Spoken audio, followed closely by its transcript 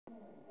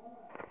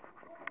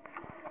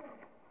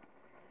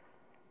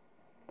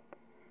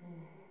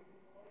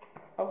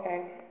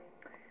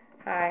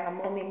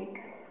Monique.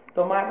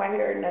 Don't mind if I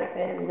hear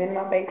nothing. I'm in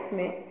my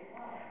basement,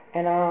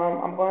 and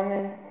I'm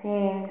gonna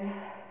sing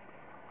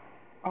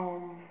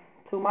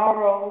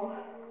tomorrow,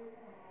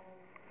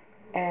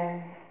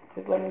 and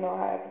just let me know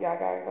how if y'all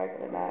guys like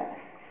it or not.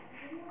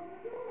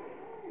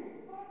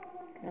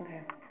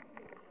 Okay.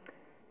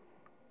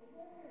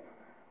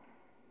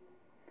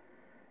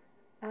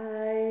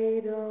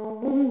 I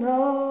don't know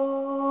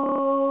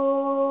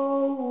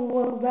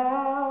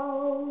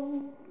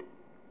about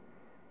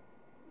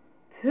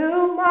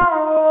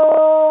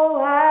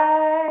tomorrow. I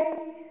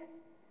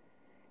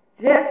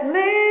just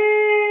live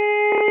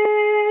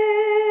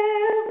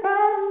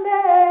from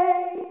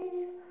day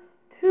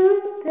to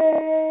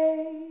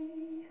day,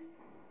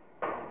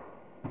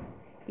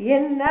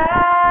 and I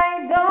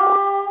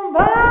don't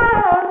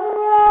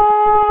borrow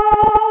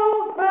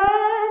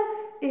from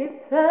its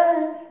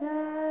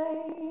sunshine,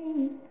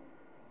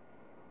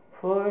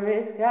 for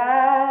its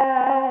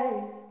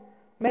skies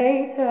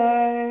may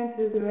turn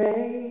to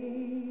gray,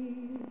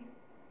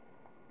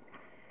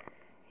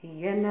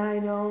 and I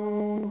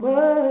don't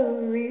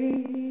worry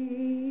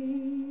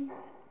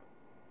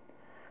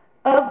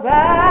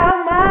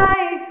about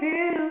my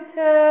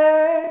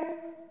future,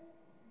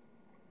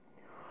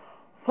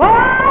 for I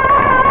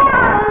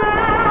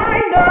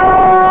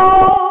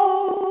know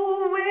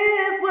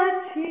is what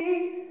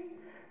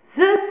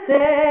Jesus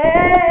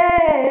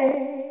said.